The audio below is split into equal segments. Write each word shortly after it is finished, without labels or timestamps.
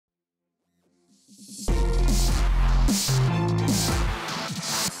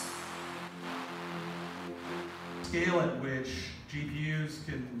scale at which GPUs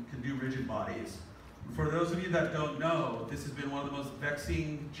can do rigid bodies. For those of you that don't know, this has been one of the most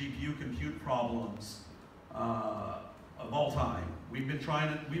vexing GPU compute problems of all time. We've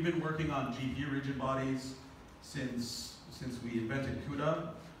been working on GPU rigid bodies since we invented CUDA,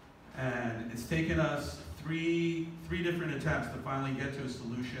 and it's taken us three different attempts to finally get to a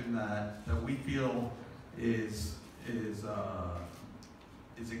solution that we feel is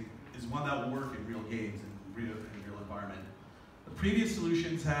one that will work in real games in real environment. The previous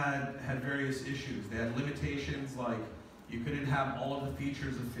solutions had various issues. They had limitations like you couldn't have all of the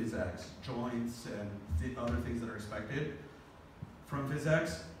features of PhysX, joints, and other things that are expected from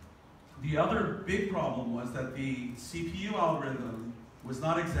PhysX. The other big problem was that the CPU algorithm was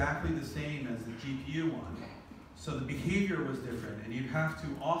not exactly the same as the GPU one. So the behavior was different, and you'd have to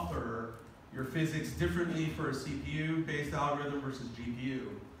author your physics differently for a CPU-based algorithm versus GPU.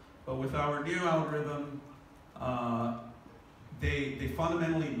 But with our new algorithm, they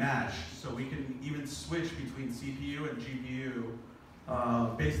fundamentally match, so we can even switch between CPU and GPU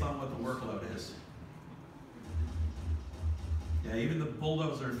based on what the workload is. Yeah, even the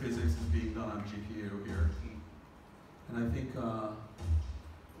bulldozer physics is being done on GPU here. And I think the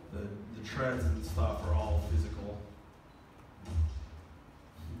treads and stuff are all physical.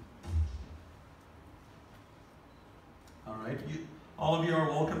 All right, all of you are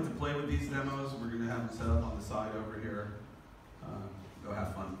welcome to play with these demos. We're going to have them set up on the side over here. Go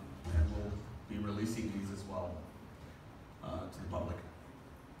have fun, and we'll be releasing these as well to the public.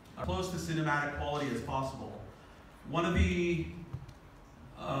 Close to cinematic quality as possible. One of the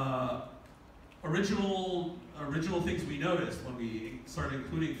original things we noticed when we started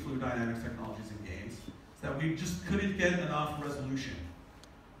including fluid dynamics technologies in games is that we just couldn't get enough resolution.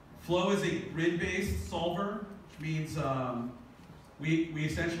 Flow is a grid-based solver, which means we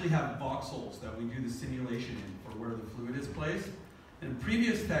essentially have voxels that we do the simulation in for where the fluid is placed. In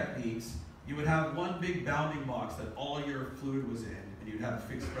previous techniques, you would have one big bounding box that all your fluid was in, and you'd have a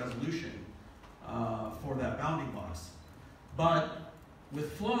fixed resolution for that bounding box. But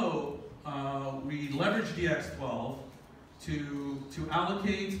with Flow, we leverage DX12 to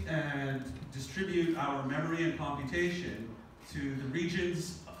allocate and distribute our memory and computation to the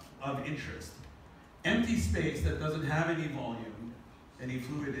regions of interest. Empty space that doesn't have any volume, any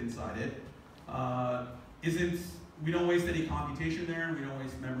fluid inside it, we don't waste any computation there, and we don't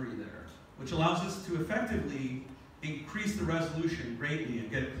waste memory there, which allows us to effectively increase the resolution greatly and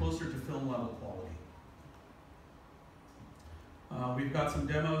get closer to film level quality. We've got some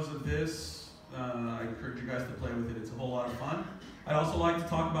demos of this. I encourage you guys to play with it. It's a whole lot of fun. I'd also like to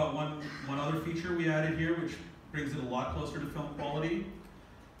talk about one other feature we added here, which brings it a lot closer to film quality.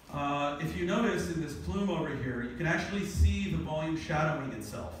 If you notice in this plume over here, you can actually see the volume shadowing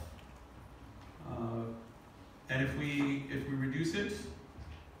itself. And if we reduce it,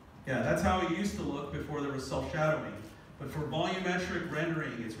 yeah, that's how it used to look before there was self-shadowing. But for volumetric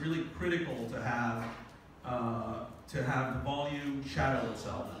rendering, it's really critical to have the volume shadow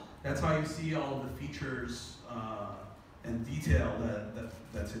itself. That's how you see all of the features and detail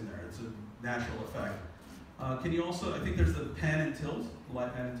that's in there. It's a natural effect. Can you also, I think there's the pan and tilt, the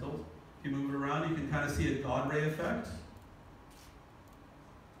light pan and tilt. If you move it around, you can kind of see a God ray effect.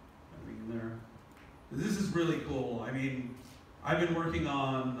 In there. This is really cool. I mean, I've been working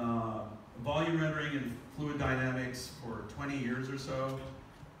on volume rendering and fluid dynamics for 20 years or so.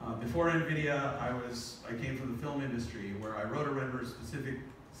 Before NVIDIA, I came from the film industry where I wrote a renderer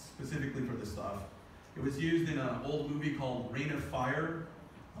specifically for this stuff. It was used in an old movie called Reign of Fire,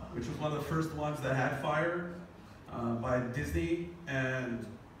 which was one of the first ones that had fire by Disney. And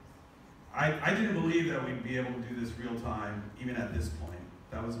I didn't believe that we'd be able to do this real time, even at this point.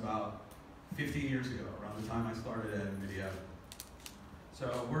 That was about 15 years ago, around the time I started at NVIDIA.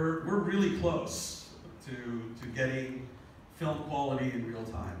 So we're really close to getting film quality in real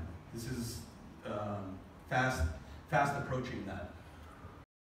time. This is fast approaching that.